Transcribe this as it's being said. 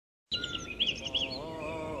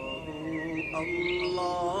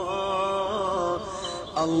الله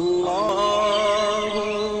الله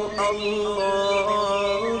الله الله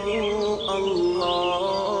الله.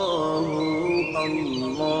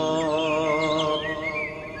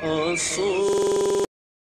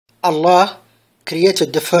 Allah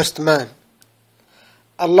created the first man.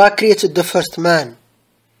 Allah created the first man.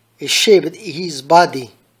 He shaped his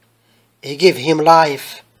body. He gave him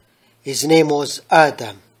life. His name was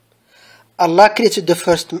Adam. Allah created the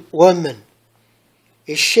first woman.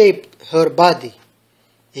 He shaped her body.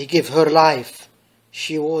 He gave her life.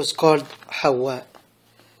 She was called Hawa.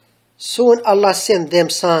 Soon Allah sent them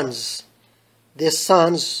sons. These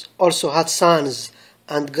sons also had sons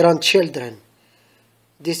and grandchildren.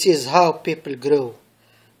 This is how people grow.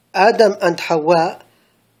 Adam and Hawa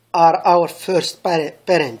are our first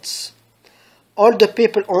parents. All the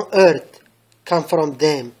people on earth come from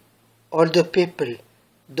them. All the people,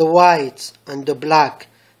 the white and the black,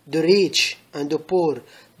 the rich and the poor,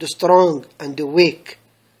 the strong and the weak,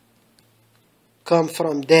 come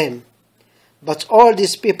from them. But all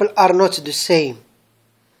these people are not the same.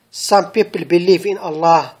 Some people believe in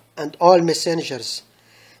Allah and all messengers.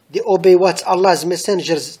 They obey what Allah's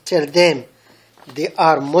messengers tell them. They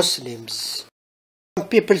are Muslims. Some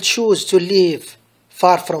people choose to live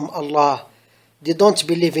far from Allah. They don't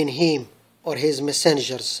believe in Him or His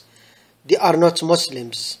messengers. They are not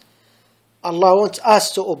Muslims. Allah wants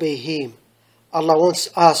us to obey Him. Allah wants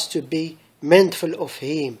us to be mindful of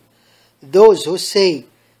Him. Those who say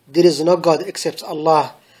there is no God except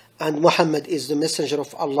Allah and Muhammad is the messenger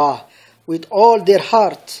of Allah with all their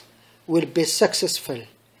heart will be successful.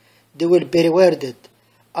 They will be rewarded.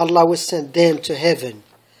 Allah will send them to heaven.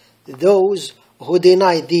 Those who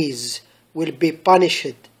deny these will be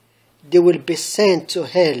punished. They will be sent to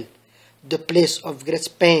hell, the place of great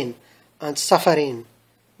pain and suffering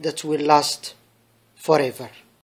that will last forever.